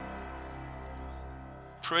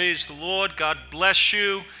Praise the Lord. God bless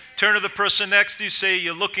you. Turn to the person next to you. Say,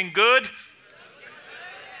 you're looking good.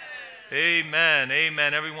 Amen.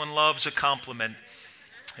 Amen. Everyone loves a compliment.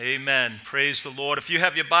 Amen. Praise the Lord. If you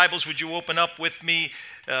have your Bibles, would you open up with me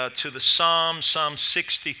to the Psalm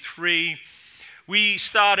 63. We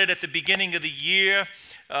started at the beginning of the year.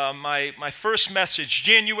 My first message,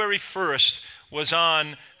 January 1st, was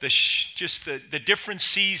on the different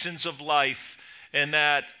seasons of life, and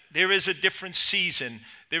that there is a different season.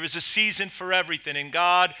 There is a season for everything, and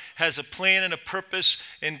God has a plan and a purpose,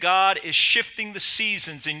 and God is shifting the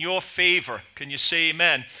seasons in your favor. Can you say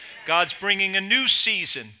amen? God's bringing a new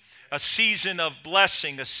season, a season of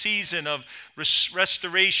blessing, a season of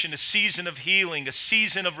restoration, a season of healing, a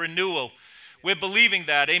season of renewal. We're believing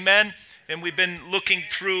that, amen? And we've been looking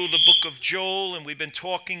through the book of Joel, and we've been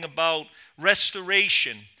talking about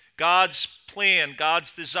restoration, God's plan,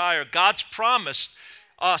 God's desire. God's promised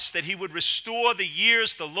us that he would restore the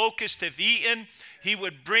years the locusts have eaten. He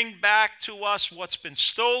would bring back to us what's been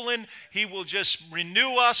stolen. He will just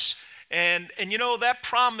renew us. And you know, that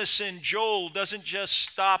promise in Joel doesn't just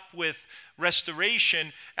stop with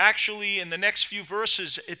restoration. Actually, in the next few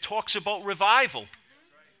verses, it talks about revival.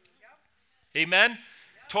 Amen?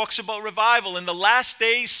 Talks about revival. In the last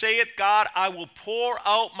days, saith God, I will pour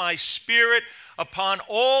out my spirit upon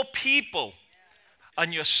all people,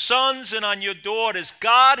 on your sons and on your daughters.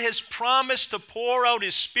 God has promised to pour out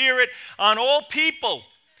his spirit on all people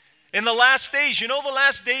in the last days. You know, the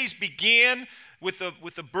last days began with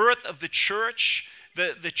the birth of the church,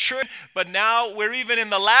 the church, but now we're even in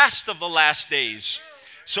the last of the last days.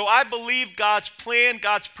 So I believe God's plan,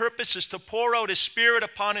 God's purpose is to pour out his spirit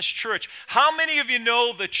upon his church. How many of you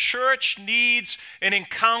know the church needs an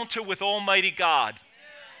encounter with Almighty God?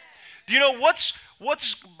 Do you know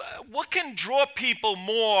what can draw people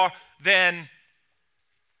more than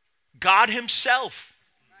God himself?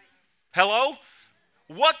 Hello?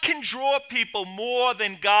 What can draw people more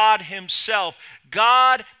than God himself?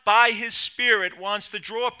 God, by his Spirit, wants to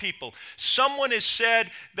draw people. Someone has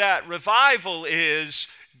said that revival is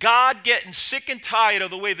God getting sick and tired of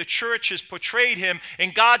the way the church has portrayed him,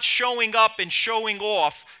 and God showing up and showing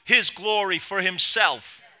off his glory for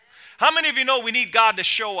himself. How many of you know we need God to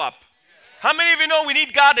show up? How many of you know we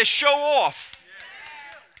need God to show off?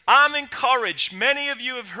 I'm encouraged. Many of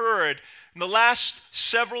you have heard in the last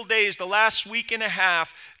several days, the last week and a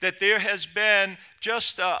half, that there has been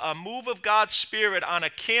just a move of God's Spirit on a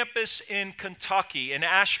campus in Kentucky, in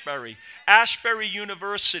Ashbury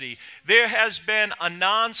University. There has been a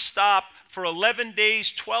nonstop for 11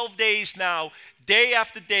 days, 12 days now, day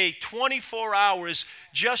after day, 24 hours,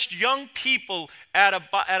 just young people at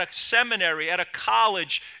a seminary, at a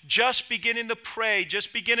college, just beginning to pray,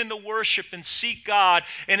 just beginning to worship and seek God.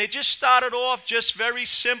 And it just started off just very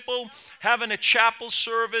simple, having a chapel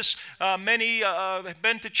service. Many have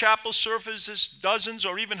been to chapel services dozens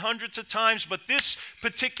or even hundreds of times, but this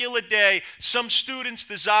particular day, some students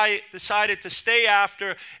decided to stay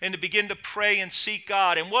after and to begin to pray and seek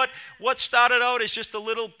God. And what started out as just a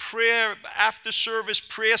little prayer after service,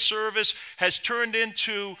 prayer service, has turned into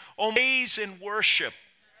praise and worship.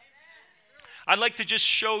 I'd like to just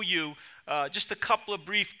show you just a couple of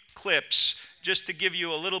brief clips just to give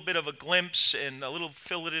you a little bit of a glimpse and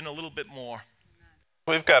fill it in a little bit more.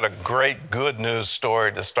 We've got a great good news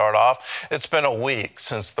story to start off. It's been a week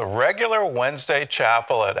since the regular Wednesday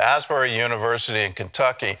chapel at Asbury University in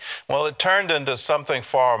Kentucky, well, it turned into something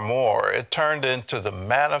far more. It turned into the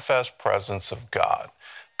manifest presence of God.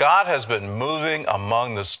 God has been moving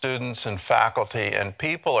among the students and faculty, and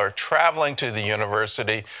people are traveling to the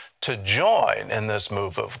university to join in this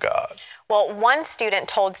move of God. Well, one student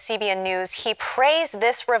told CBN News he prays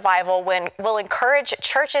this revival will encourage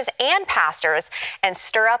churches and pastors and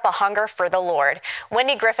stir up a hunger for the Lord.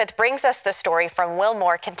 Wendy Griffith brings us the story from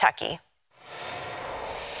Wilmore, Kentucky.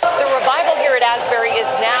 The revival here at Asbury is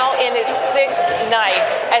now in its sixth night,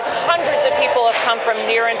 as hundreds of people have come from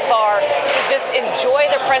near and far to just enjoy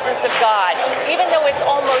the presence of God. Even though it's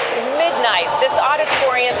almost midnight, this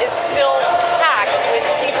auditorium is still packed with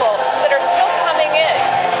people that are still coming in.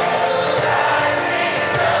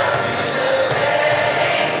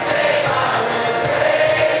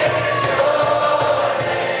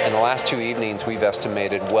 In the last 2 evenings, we've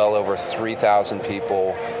estimated well over 3,000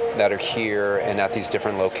 people that are here and at these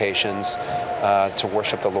different locations to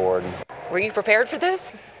worship the Lord. Were you prepared for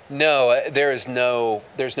this? No, there's no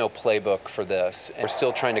playbook for this. We're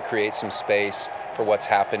still trying to create some space for what's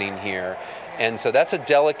happening here. And so that's a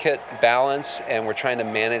delicate balance, and we're trying to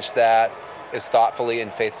manage that as thoughtfully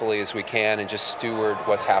and faithfully as we can and just steward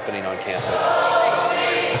what's happening on campus.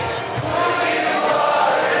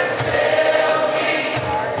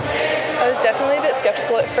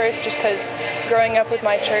 skeptical at first just because growing up with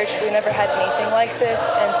my church, we never had anything like this,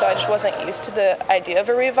 and so I just wasn't used to the idea of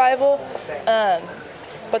a revival.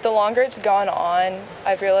 But the longer it's gone on,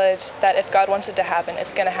 I've realized that if God wants it to happen,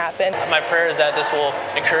 it's going to happen. My prayer is that this will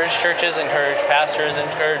encourage churches, encourage pastors,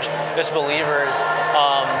 encourage just believers,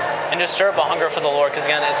 and just stir up a hunger for the Lord. Because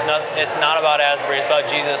again, it's not about Asbury, it's about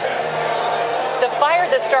Jesus. The fire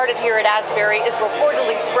that started here at Asbury is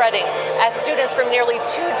reportedly spreading as students from nearly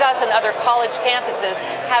 24 other college campuses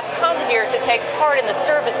have come here to take part in the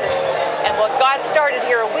services. And what God started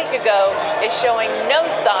here a week ago is showing no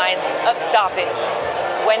signs of stopping.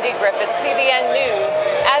 Wendy Griffith, CBN News,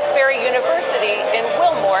 Asbury University in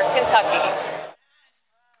Wilmore, Kentucky.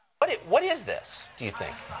 What is this, do you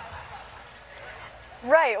think?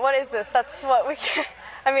 Right, what is this? That's what we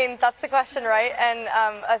that's the question, right? And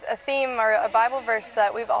a theme or a Bible verse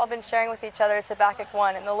that we've all been sharing with each other is Habakkuk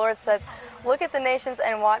 1. And the Lord says, look at the nations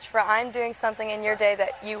and watch, for I'm doing something in your day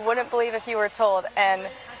that you wouldn't believe if you were told. And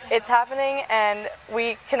it's happening, and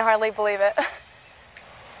we can hardly believe it.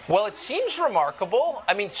 Well, it seems remarkable.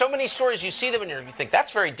 I mean, so many stories, you see them and you think,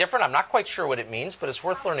 that's very different. I'm not quite sure what it means, but it's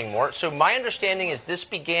worth learning more. So my understanding is this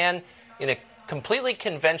began in a completely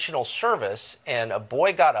conventional service, and a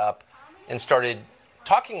boy got up and started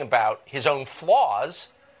talking about his own flaws,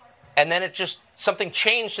 and then something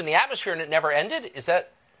changed in the atmosphere and it never ended. Is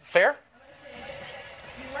that fair?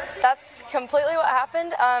 That's completely what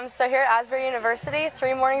happened. So here at Asbury University,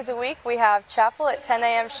 3 mornings a week, we have chapel at 10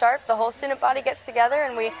 a.m. sharp. The whole student body gets together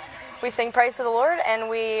and we sing praise to the Lord, and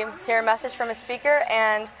we hear a message from a speaker.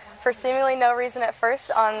 And for seemingly no reason at first,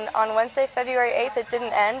 on Wednesday, February 8th, it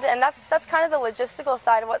didn't end. And that's kind of the logistical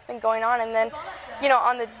side of what's been going on. And then,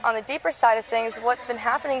 on the deeper side of things, what's been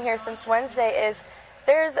happening here since Wednesday is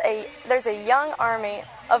there's a young army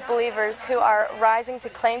of believers who are rising to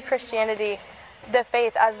claim Christianity, the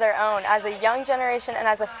faith, as their own, as a young generation and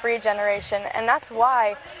as a free generation. And that's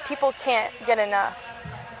why people can't get enough.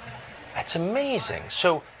 That's amazing.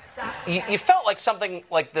 So you felt like something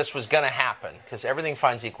like this was going to happen, because everything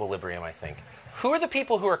finds equilibrium, I think. Who are the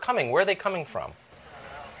people who are coming? Where are they coming from?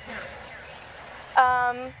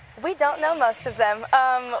 We don't know most of them.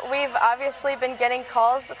 We've obviously been getting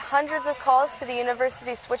calls, hundreds of calls to the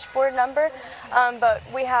university switchboard number, but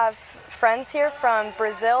we have friends here from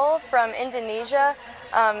Brazil, from Indonesia,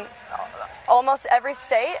 almost every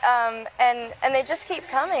state, and they just keep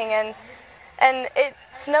coming, and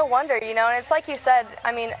it's no wonder, and it's like you said,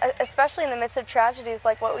 especially in the midst of tragedies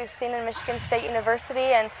like what we've seen in Michigan State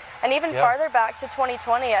University, and even farther back to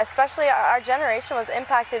 2020, especially our generation was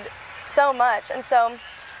impacted so much, and so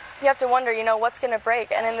you have to wonder, what's going to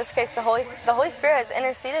break. And in this case, the Holy Spirit has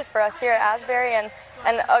interceded for us here at Asbury and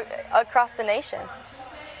across the nation.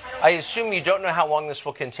 I assume you don't know how long this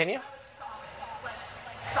will continue?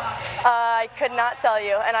 I could not tell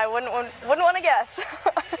you, and I wouldn't want to guess.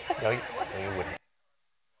 No, you wouldn't.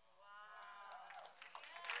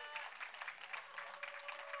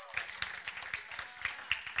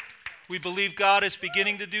 We believe God is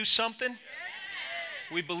beginning to do something.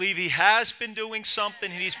 We believe He has been doing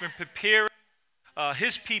something. He's been preparing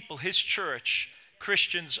His people, His church,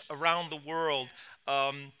 Christians around the world.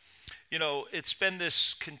 It's been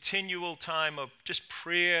this continual time of just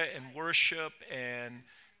prayer and worship and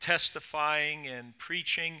testifying and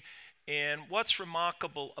preaching. And what's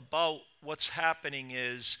remarkable about what's happening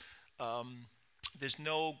is there's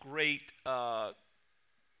no great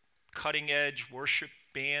cutting-edge worship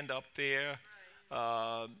band up there.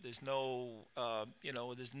 There's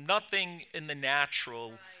there's nothing in the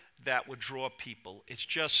natural that would draw people. It's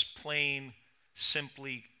just plain,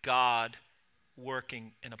 simply God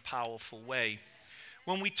working in a powerful way.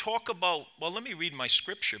 When we talk about, let me read my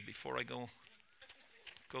scripture before I go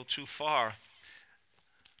too far.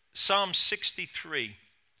 Psalm 63.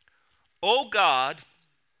 O God,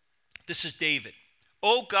 this is David.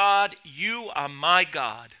 O God, you are my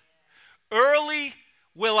God. Early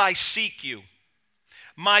will I seek you.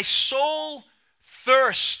 My soul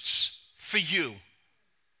thirsts for you.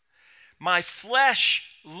 My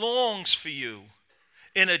flesh longs for you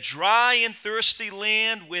in a dry and thirsty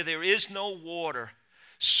land where there is no water.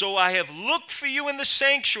 So I have looked for you in the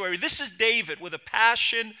sanctuary. This is David with a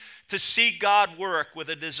passion to see God work, with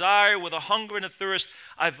a desire, with a hunger and a thirst.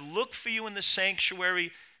 I've looked for you in the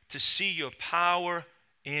sanctuary to see your power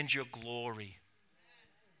and your glory.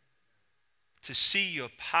 To see your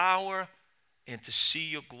power and to see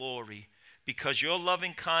your glory. Because your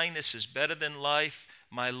loving kindness is better than life,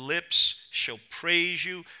 my lips shall praise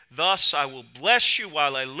you. Thus I will bless you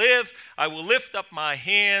while I live. I will lift up my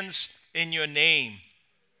hands in your name.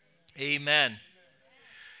 Amen.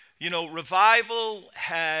 You know, revival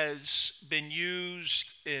has been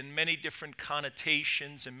used in many different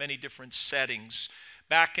connotations and many different settings.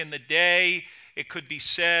 Back in the day, it could be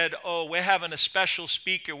said, oh, we're having a special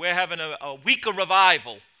speaker, we're having a week of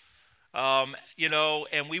revival. You know,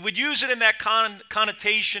 and we would use it in that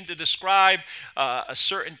connotation to describe a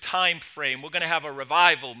certain time frame. We're going to have a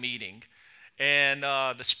revival meeting. And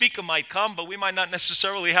the speaker might come, but we might not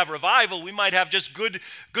necessarily have revival. We might have just good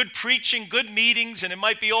preaching, good meetings, and it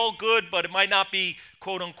might be all good, but it might not be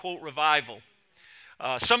quote-unquote revival.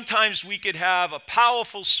 Sometimes we could have a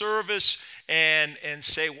powerful service and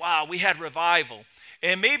say, wow, we had revival.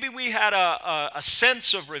 And maybe we had a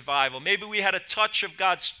sense of revival. Maybe we had a touch of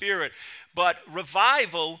God's Spirit. But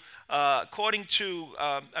revival, according to,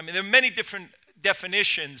 there are many different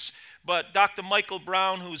definitions, but Dr. Michael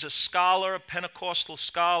Brown, who's a scholar, a Pentecostal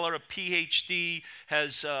scholar, a PhD,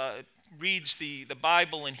 reads the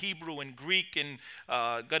Bible in Hebrew and Greek, and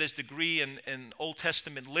got his degree in Old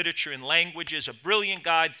Testament literature and languages, a brilliant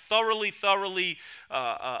guy, thoroughly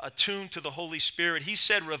attuned to the Holy Spirit. He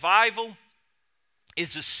said revival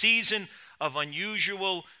is a season of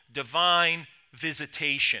unusual divine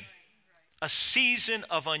visitation. A season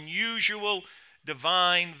of unusual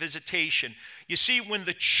divine visitation. You see, when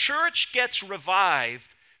the church gets revived,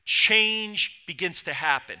 change begins to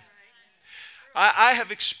happen. I have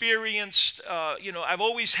experienced, I've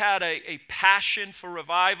always had a passion for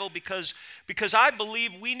revival because I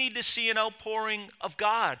believe we need to see an outpouring of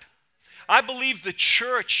God. I believe the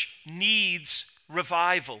church needs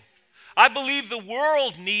revival. I believe the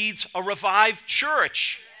world needs a revived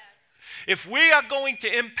church. If we are going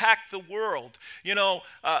to impact the world,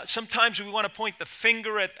 sometimes we want to point the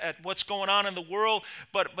finger at what's going on in the world,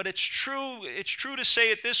 but it's true to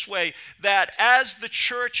say it this way, that as the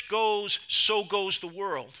church goes, so goes the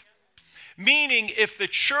world. Meaning, if the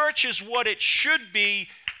church is what it should be,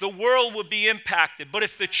 the world will be impacted. But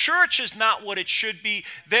if the church is not what it should be,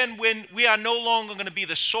 then when we are no longer going to be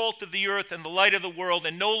the salt of the earth and the light of the world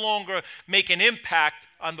and no longer make an impact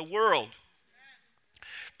on the world.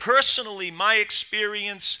 Personally, my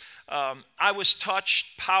experience, I was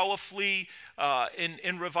touched powerfully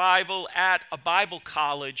in revival at a Bible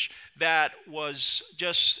college that was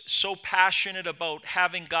just so passionate about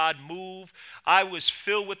having God move. I was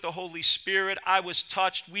filled with the Holy Spirit. I was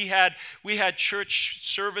touched. We had church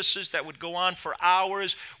services that would go on for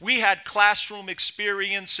hours. We had classroom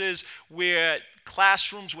experiences where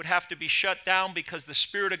classrooms would have to be shut down because the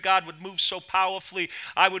Spirit of God would move so powerfully.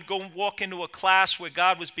 I would go and walk into a class where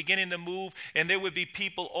God was beginning to move, and there would be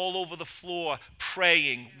people all over the floor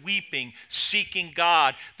praying, weeping, seeking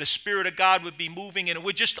God. The Spirit of God would be moving, and it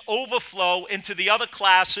would just overflow into the other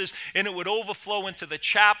classes, and it would overflow into the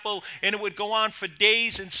chapel, and it would go on for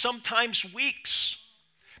days and sometimes weeks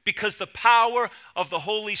because the power of the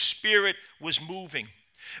Holy Spirit was moving.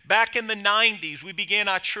 Back in the 90s, we began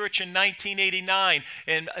our church in 1989,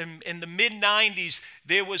 and in the mid-90s,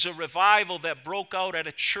 there was a revival that broke out at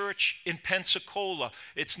a church in Pensacola.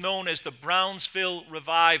 It's known as the Brownsville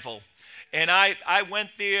Revival. And I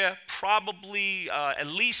went there probably at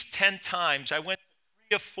least 10 times. I went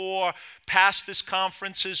to 3 or 4 pastors'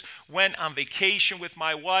 conferences, went on vacation with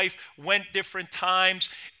my wife, went different times,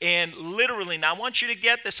 and literally, now I want you to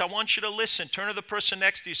get this, I want you to listen. Turn to the person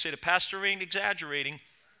next to you, say, the pastor ain't exaggerating.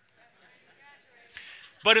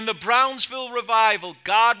 But in the Brownsville Revival,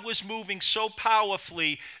 God was moving so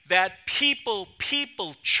powerfully that people,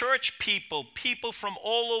 church people from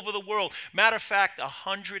all over the world, matter of fact,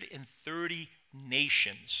 130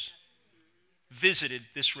 nations visited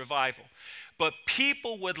this revival. But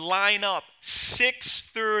people would line up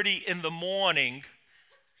 6:30 in the morning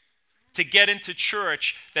to get into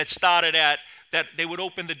church that they would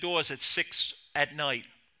open the doors at 6 at night.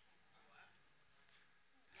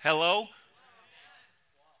 Hello?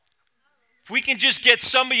 If we can just get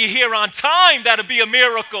some of you here on time, that'll be a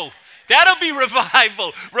miracle. That'll be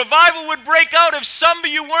revival. Revival would break out if some of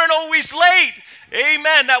you weren't always late.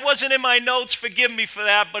 Amen. That wasn't in my notes. Forgive me for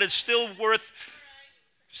that, but it's still worth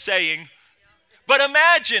saying. But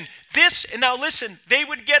imagine this, and now listen, they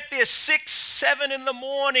would get there 6, 7 in the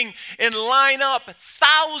morning and line up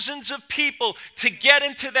thousands of people to get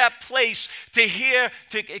into that place to hear,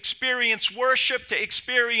 to experience worship, to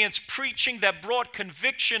experience preaching that brought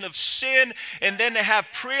conviction of sin, and then to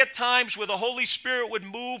have prayer times where the Holy Spirit would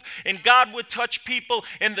move and God would touch people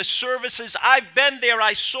in the services. I've been there.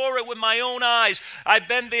 I saw it with my own eyes. I've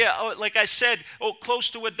been there, like I said, close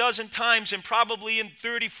to a dozen times, and probably in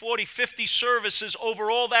 30, 40, 50 services over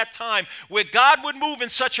all that time where God would move in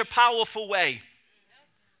such a powerful way.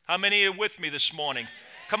 How many are with me this morning?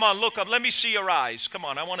 Come on, look up. Let me see your eyes. Come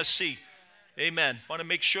on, I want to see. Amen. Want to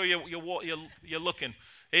make sure you're looking.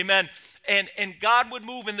 Amen. And God would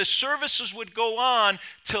move, and the services would go on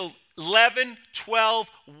till 11, 12,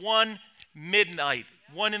 1 midnight,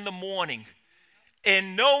 1 in the morning.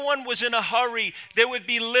 And no one was in a hurry. There would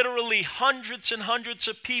be literally hundreds and hundreds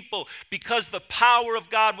of people because the power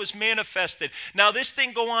of God was manifested. Now, this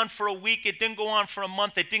didn't go on for a week. It didn't go on for a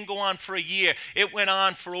month. It didn't go on for a year. It went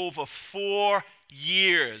on for over 4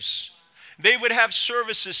 years. They would have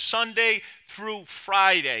services Sunday through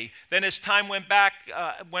Friday. Then as time went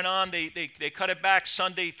on, they cut it back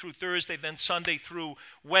Sunday through Thursday, then Sunday through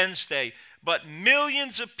Wednesday. But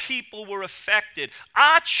millions of people were affected.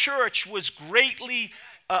 Our church was greatly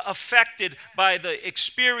affected by the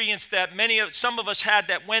experience that some of us had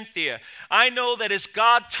that went there. I know that as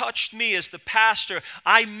God touched me as the pastor,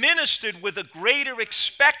 I ministered with a greater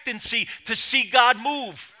expectancy to see God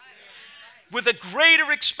move. With a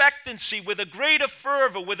greater expectancy, with a greater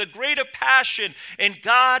fervor, with a greater passion, and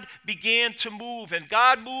God began to move. And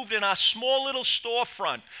God moved in our small little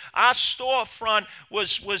storefront. Our storefront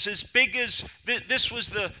was as big as, this was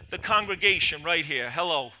the congregation right here.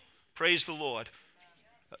 Hello, praise the Lord.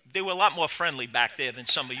 They were a lot more friendly back there than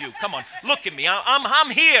some of you. Come on, look at me.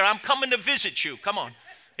 I'm here. I'm coming to visit you. Come on,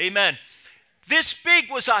 amen. This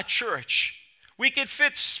big was our church. We could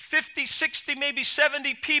fit 50, 60, maybe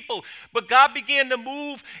 70 people. But God began to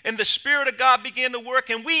move and the Spirit of God began to work.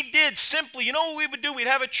 And we did simply, you know what we would do? We'd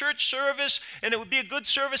have a church service and it would be a good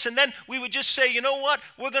service. And then we would just say, you know what?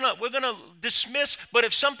 We're gonna dismiss. But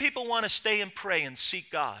if some people want to stay and pray and seek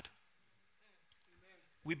God,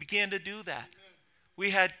 we began to do that. We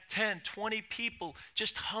had 10, 20 people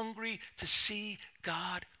just hungry to see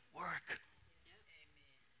God work.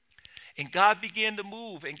 And God began to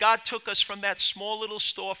move. And God took us from that small little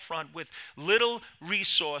storefront with little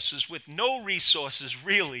resources, with no resources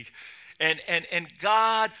really. And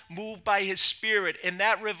God moved by His Spirit. And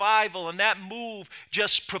that revival and that move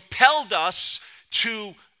just propelled us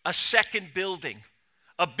to a second building,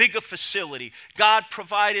 a bigger facility. God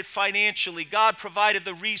provided financially. God provided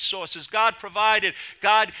the resources. God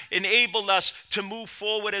enabled us to move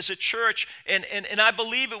forward as a church. And I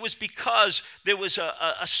believe it was because there was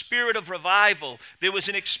a spirit of revival. There was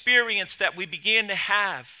an experience that we began to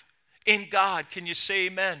have in God. Can you say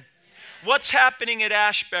amen? What's happening at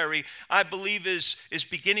Ashbury, I believe, is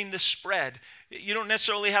beginning to spread. You don't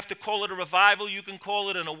necessarily have to call it a revival. You can call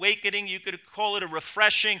it an awakening. You could call it a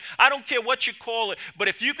refreshing. I don't care what you call it. But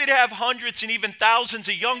if you could have hundreds and even thousands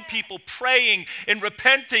of young people praying and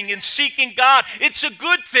repenting and seeking God, it's a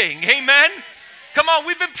good thing. Amen? Come on,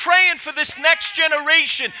 we've been praying for this next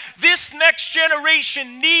generation. This next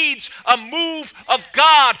generation needs a move of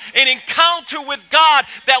God, an encounter with God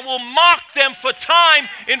that will mark them for time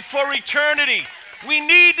and for eternity. We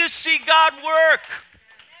need to see God work.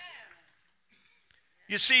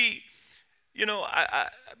 You see, you know,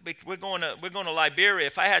 we're going to Liberia.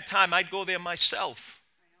 If I had time, I'd go there myself.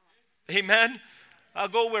 Amen? I'll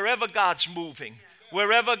go wherever God's moving,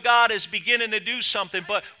 wherever God is beginning to do something.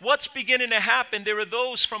 But what's beginning to happen, there are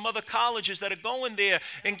those from other colleges that are going there,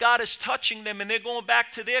 and God is touching them, and they're going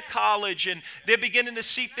back to their college, and they're beginning to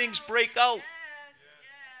see things break out.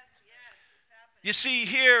 You see,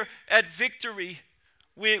 here at Victory,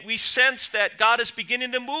 we sense that God is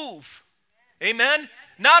beginning to move. Amen?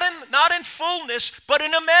 Not in fullness, but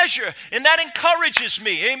in a measure. And that encourages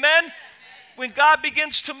me. Amen? When God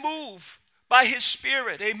begins to move by His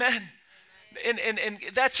Spirit. Amen? And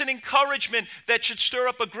that's an encouragement that should stir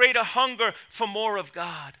up a greater hunger for more of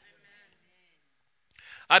God.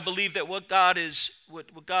 I believe that what God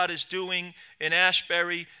is doing in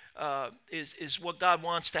Ashbury is what God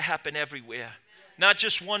wants to happen everywhere. Not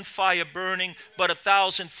just one fire burning, but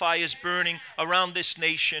 1,000 fires burning around this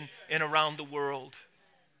nation and around the world.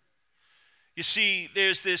 You see,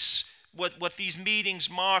 there's this, what these meetings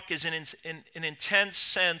mark is an intense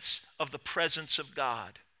sense of the presence of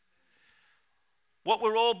God. What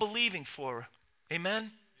we're all believing for,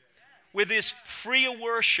 amen? With this freer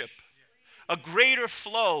worship, a greater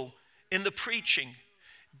flow in the preaching,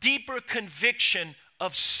 deeper conviction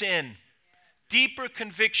of sin. Deeper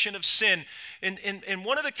conviction of sin. And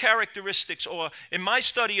one of the characteristics, or in my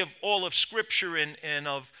study of all of Scripture and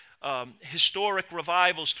of historic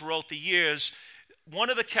revivals throughout the years, one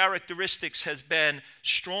of the characteristics has been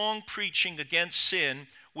strong preaching against sin,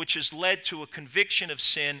 which has led to a conviction of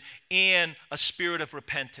sin and a spirit of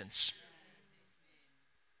repentance.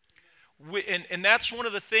 And that's one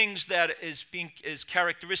of the things that is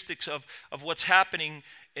characteristics of what's happening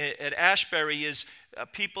at Ashbury is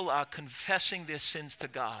people are confessing their sins to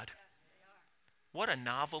God. What a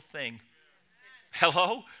novel thing.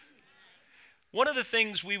 Hello? One of the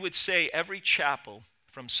things we would say every chapel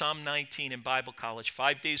from Psalm 19 in Bible college,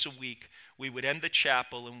 5 days a week, we would end the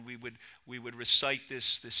chapel and we would recite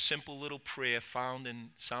this simple little prayer found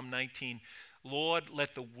in Psalm 19. Lord,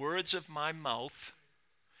 let the words of my mouth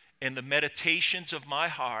and the meditations of my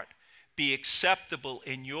heart be acceptable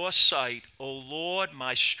in your sight, O Lord,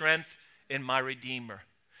 my strength and my Redeemer.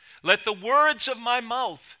 Let the words of my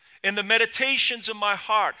mouth and the meditations of my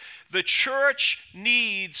heart, the church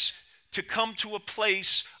needs to come to a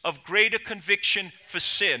place of greater conviction for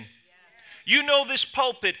sin. You know this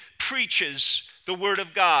pulpit preaches the Word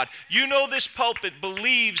of God. You know this pulpit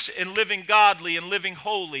believes in living godly and living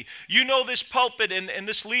holy. You know this pulpit and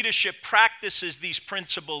this leadership practices these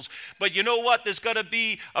principles. But you know what? There's got to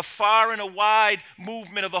be a far and a wide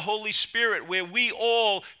movement of the Holy Spirit where we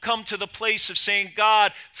all come to the place of saying,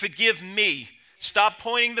 God, forgive me. Stop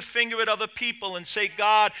pointing the finger at other people and say,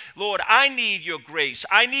 God, Lord, I need your grace.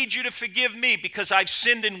 I need you to forgive me because I've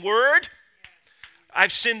sinned in word,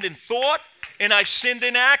 I've sinned in thought, and I've sinned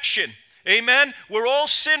in action. Amen? We're all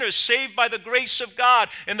sinners saved by the grace of God.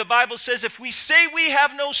 And the Bible says if we say we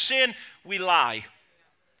have no sin, we lie.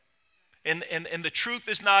 And the truth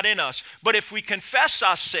is not in us. But if we confess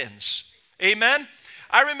our sins, amen?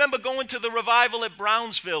 I remember going to the revival at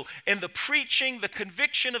Brownsville and the preaching, the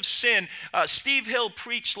conviction of sin. Steve Hill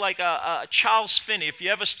preached like Charles Finney. If you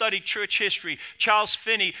ever studied church history, Charles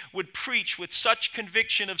Finney would preach with such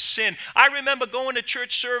conviction of sin. I remember going to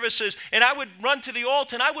church services and I would run to the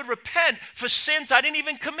altar and I would repent for sins I didn't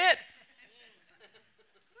even commit.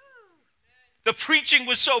 The preaching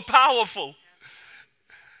was so powerful.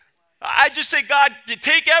 I just say, God, you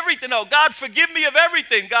take everything out. God, forgive me of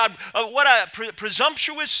everything. God,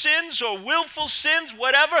 presumptuous sins or willful sins,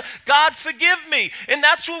 whatever. God, forgive me. And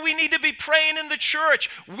that's what we need to be praying in the church.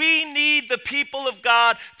 We need the people of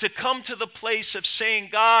God to come to the place of saying,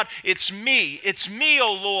 God, it's me,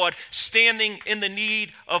 O Lord, standing in the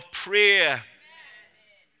need of prayer.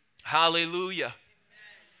 Hallelujah.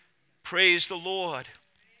 Praise the Lord.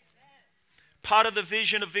 Part of the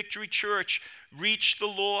vision of Victory Church, reach the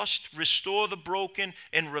lost, restore the broken,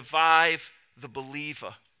 and revive the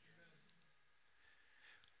believer.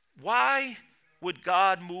 Why would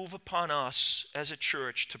God move upon us as a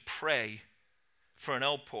church to pray for an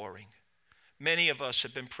outpouring? Many of us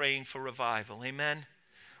have been praying for revival. Amen?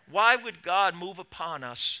 Why would God move upon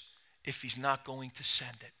us if he's not going to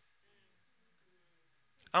send it?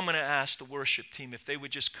 I'm going to ask the worship team if they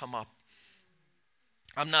would just come up.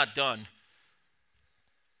 I'm not done.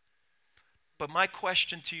 But my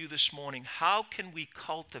question to you this morning, how can we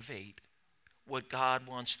cultivate what God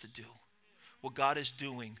wants to do, what God is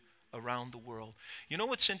doing around the world? You know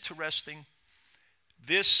what's interesting?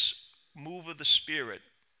 This move of the Spirit,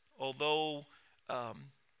 although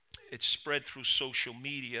it's spread through social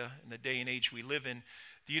media in the day and age we live in,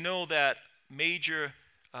 do you know that major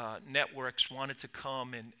networks wanted to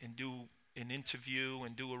come and do an interview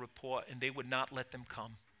and do a report, and they would not let them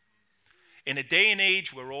come? In a day and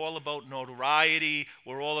age, we're all about notoriety,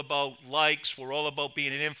 we're all about likes, we're all about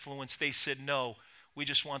being an influence. They said, no, we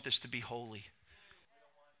just want this to be holy.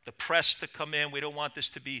 The press to come in, we don't want this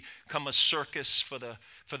to become a circus for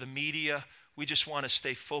the media. We just want to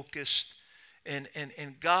stay focused. And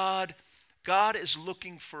God is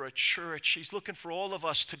looking for a church. He's looking for all of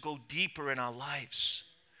us to go deeper in our lives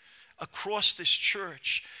across this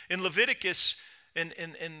church. In Leviticus, in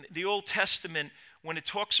the Old Testament, when it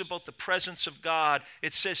talks about the presence of God,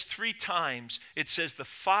 it says 3 times, it says the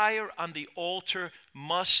fire on the altar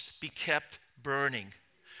must be kept burning.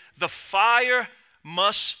 The fire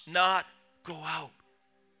must not go out.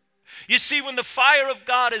 You see, when the fire of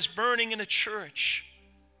God is burning in a church,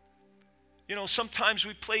 you know, sometimes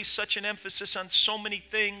we place such an emphasis on so many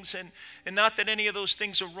things, and not that any of those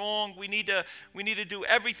things are wrong. We need to do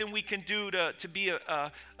everything we can do to be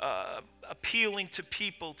appealing to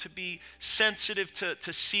people, to be sensitive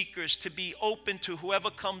to seekers, to be open to whoever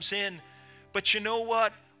comes in. But you know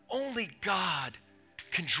what? Only God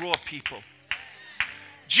can draw people.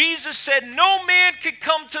 Jesus said, no man can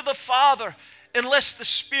come to the Father unless the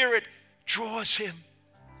Spirit draws him.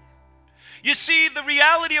 You see, the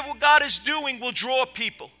reality of what God is doing will draw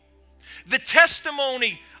people. The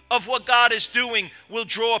testimony of what God is doing will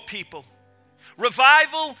draw people.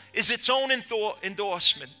 Revival is its own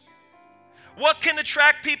endorsement. What can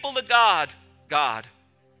attract people to God? God.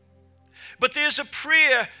 But there's a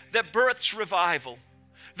prayer that births revival.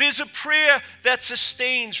 There's a prayer that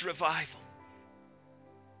sustains revival.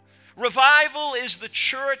 Revival is the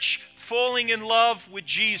church falling in love with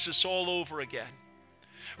Jesus all over again.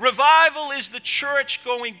 Revival is the church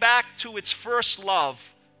going back to its first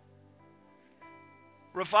love.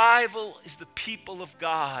 Revival is the people of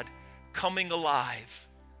God coming alive.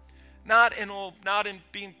 Not in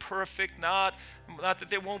being perfect, not that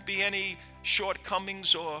there won't be any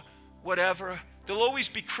shortcomings or whatever. There'll always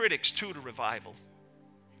be critics too to revival.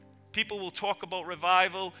 People will talk about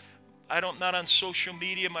revival. Not on social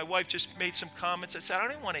media. My wife just made some comments. I said, I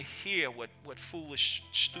don't even want to hear what foolish,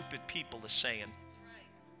 stupid people are saying.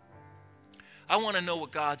 I want to know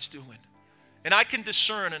what God's doing. And I can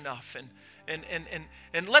discern enough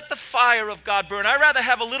and let the fire of God burn. I'd rather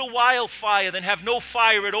have a little wildfire than have no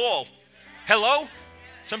fire at all. Hello?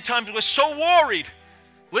 Sometimes we're so worried.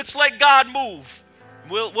 Let's let God move.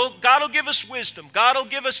 God will give us wisdom. God will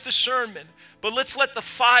give us discernment. But let's let the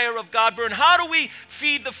fire of God burn. How do we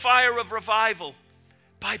feed the fire of revival?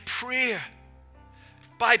 By prayer.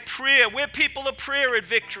 By prayer. We're people of prayer at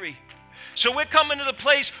Victory. So we're coming to the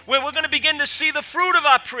place where we're going to begin to see the fruit of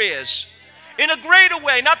our prayers in a greater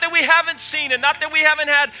way. Not that we haven't seen it, not that we haven't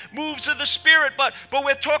had moves of the Spirit, but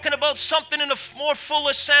we're talking about something in a more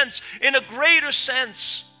fuller sense, in a greater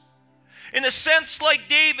sense. In a sense like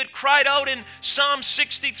David cried out in Psalm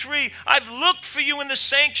 63, I've looked for you in the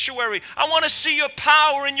sanctuary. I want to see your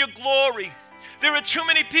power and your glory. There are too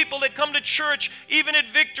many people that come to church, even at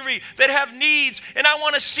Victory, that have needs, and I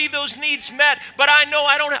want to see those needs met. But I know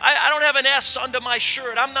I don't have an S under my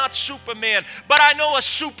shirt. I'm not Superman, but I know a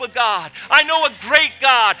super God. I know a great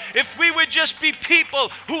God. If we would just be people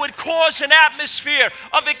who would cause an atmosphere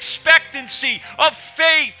of expectancy, of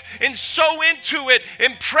faith, and sow into it,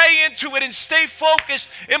 and pray into it, and stay focused,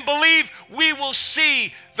 and believe, we will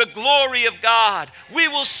see the glory of God. We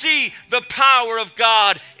will see the power of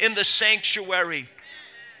God in the sanctuary.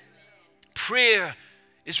 Prayer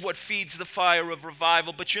is what feeds the fire of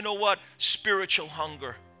revival. But you know what? Spiritual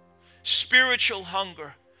hunger. Spiritual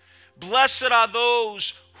hunger. Blessed are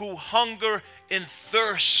those who hunger and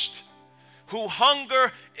thirst. Who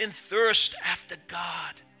hunger and thirst after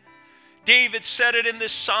God. David said it in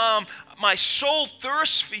this psalm, my soul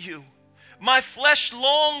thirsts for you. My flesh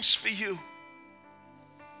longs for you.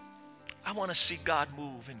 I want to see God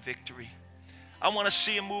move in Victory. I want to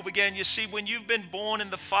see him move again. You see, when you've been born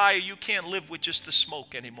in the fire, you can't live with just the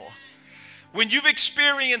smoke anymore. When you've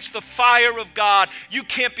experienced the fire of God, you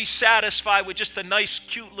can't be satisfied with just a nice,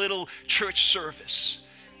 cute little church service.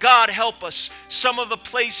 God help us. Some of the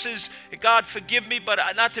places, God forgive me, but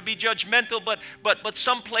not to be judgmental, but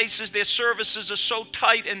some places their services are so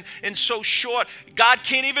tight and so short, God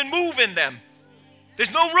can't even move in them.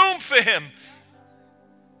 There's no room for him.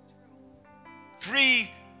 Three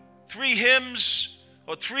hymns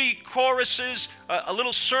or 3 choruses, a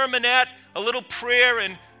little sermonette, a little prayer,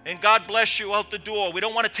 and God bless you out the door. We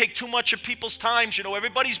don't want to take too much of people's times. You know,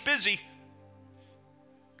 everybody's busy.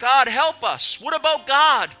 God help us. What about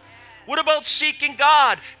God? What about seeking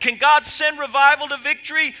God? Can God send revival to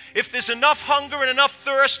Victory? If there's enough hunger and enough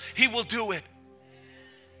thirst, he will do it.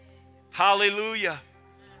 Hallelujah.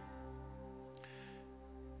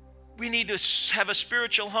 We need to have a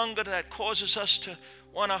spiritual hunger that causes us to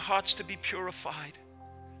want our hearts to be purified,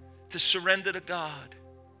 to surrender to God,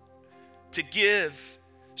 to give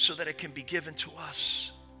so that it can be given to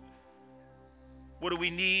us. What do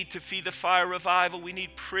we need to feed the fire revival? We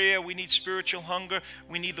need prayer. We need spiritual hunger.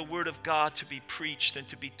 We need the word of God to be preached and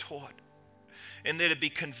to be taught. And there to be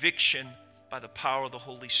conviction by the power of the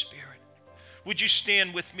Holy Spirit. Would you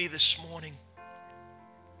stand with me this morning?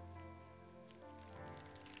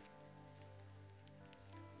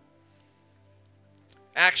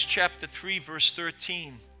 Acts chapter 3, verse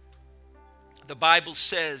 13. The Bible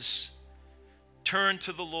says, turn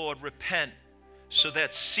to the Lord, repent, so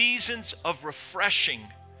that seasons of refreshing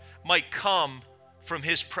might come from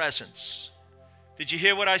his presence. Did you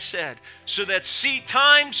hear what I said? So that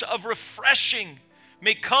times of refreshing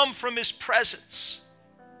may come from his presence.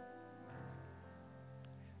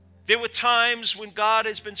 There were times when God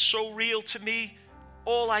has been so real to me,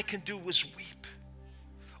 all I can do was weep.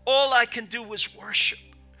 All I can do was worship.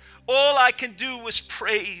 All I can do was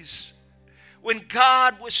praise. When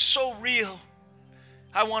God was so real,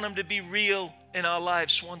 I want him to be real in our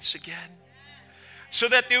lives once again. So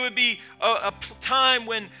that there would be a time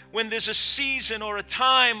when there's a season or a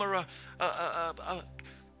time or a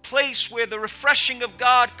place where the refreshing of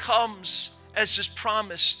God comes as is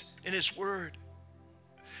promised in his word.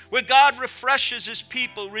 Where God refreshes his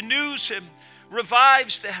people, renews him,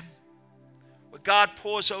 revives them. Where God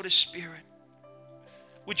pours out his Spirit.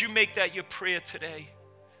 Would you make that your prayer today?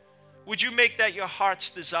 Would you make that your heart's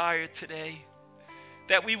desire today?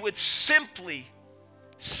 That we would simply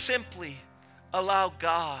allow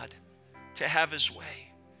God to have his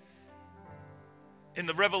way. In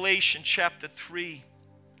the Revelation chapter 3,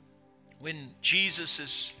 when Jesus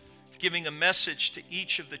is giving a message to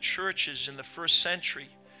each of the churches in the first century,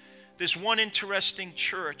 there's one interesting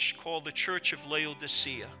church called the Church of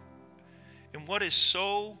Laodicea. And what is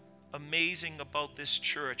so amazing about this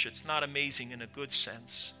church, it's not amazing in a good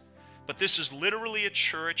sense, but this is literally a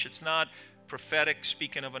church. It's not prophetic,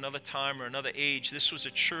 speaking of another time or another age. This was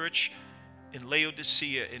a church in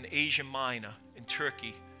Laodicea in Asia Minor, in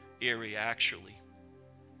Turkey area actually.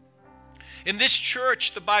 In this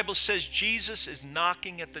church, the Bible says Jesus is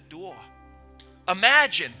knocking at the door.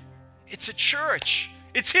 Imagine, it's a church.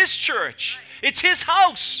 It's his church. It's his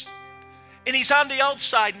house. And he's on the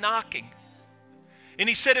outside knocking. And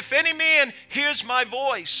he said, if any man hears my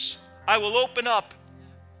voice, I will open up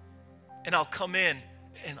and I'll come in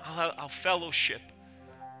and I'll fellowship.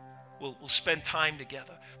 We'll spend time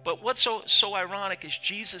together. But what's so ironic is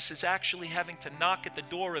Jesus is actually having to knock at the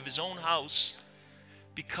door of his own house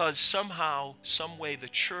because somehow, some way, the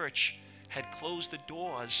church had closed the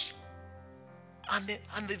doors on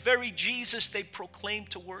the very Jesus they proclaimed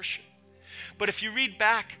to worship. But if you read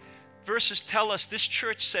back, verses tell us this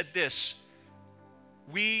church said this: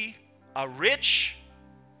 we are rich,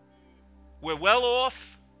 we're well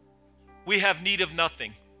off, we have need of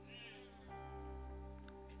nothing.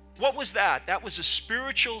 What was that? That was a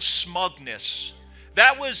spiritual smugness.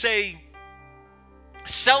 That was a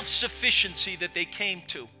self-sufficiency that they came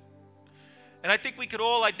to. And I think we could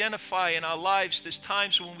all identify in our lives, there's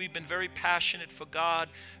times when we've been very passionate for God,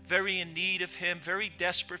 very in need of him, very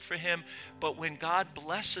desperate for him. But when God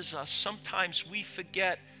blesses us, sometimes we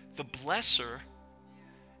forget the blesser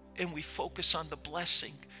and we focus on the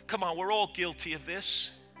blessing. Come on, we're all guilty of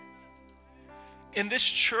this. In this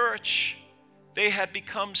church, they had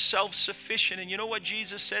become self-sufficient. And you know what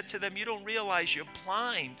Jesus said to them? You don't realize you're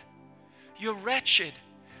blind. You're wretched.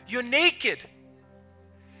 You're naked.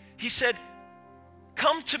 He said,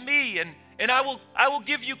 come to me and I will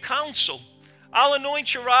give you counsel. I'll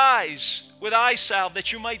anoint your eyes with eye salve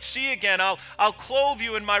that you might see again. I'll clothe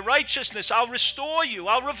you in my righteousness. I'll restore you.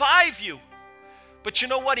 I'll revive you. But you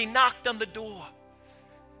know what? He knocked on the door.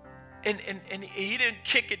 And he didn't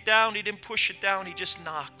kick it down. He didn't push it down. He just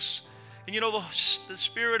knocks. And you know, the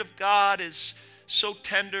Spirit of God is so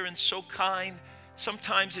tender and so kind.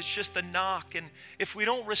 Sometimes it's just a knock. And if we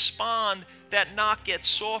don't respond, that knock gets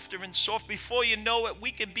softer and softer. Before you know it,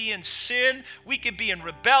 we could be in sin. We could be in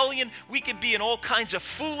rebellion. We could be in all kinds of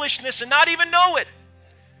foolishness and not even know it.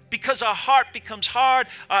 Because our heart becomes hard.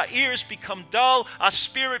 Our ears become dull. Our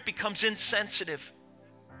spirit becomes insensitive.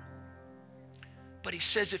 But he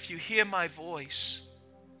says, if you hear my voice,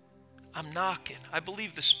 I'm knocking. I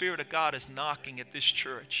believe the Spirit of God is knocking at this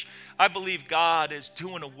church. I believe God is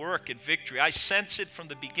doing a work at Victory. I sense it from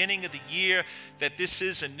the beginning of the year that this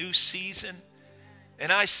is a new season.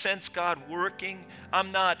 And I sense God working.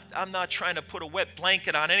 I'm not trying to put a wet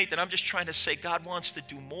blanket on anything. I'm just trying to say God wants to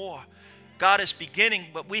do more. God is beginning,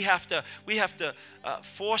 but we have to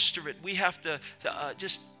foster it. We have to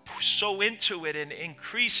just sow into it and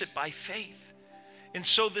increase it by faith. And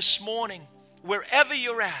so this morning, wherever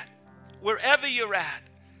you're at,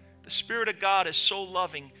 the Spirit of God is so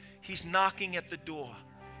loving. He's knocking at the door.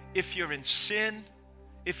 If you're in sin,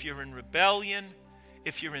 if you're in rebellion,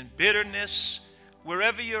 if you're in bitterness,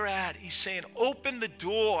 wherever you're at, he's saying, open the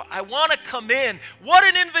door. I want to come in. What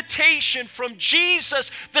an invitation from Jesus,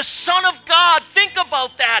 the Son of God. Think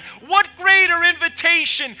about that. What greater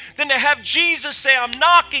invitation than to have Jesus say, I'm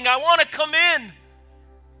knocking. I want to come in.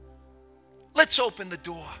 Let's open the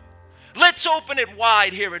door. Let's open it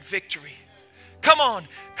wide here at Victory. Come on,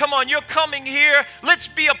 you're coming here. Let's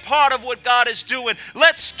be a part of what God is doing.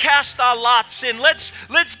 Let's cast our lots in.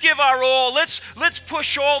 Let's give our all. Let's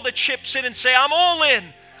push all the chips in and say, I'm all in.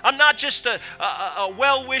 I'm not just a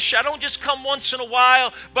well-wish. I don't just come once in a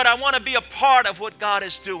while, but I want to be a part of what God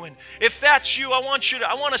is doing. If that's you, I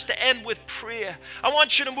want us to end with prayer. I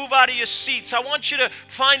want you to move out of your seats. I want you to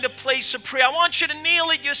find a place of prayer. I want you to kneel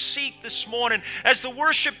at your seat this morning as the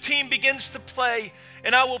worship team begins to play.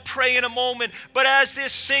 And I will pray in a moment. But as they're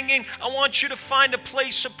singing, I want you to find a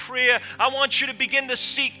place of prayer. I want you to begin to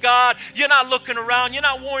seek God. You're not looking around. You're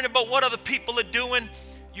not worrying about what other people are doing.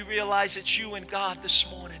 You realize it's you and God this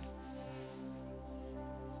morning.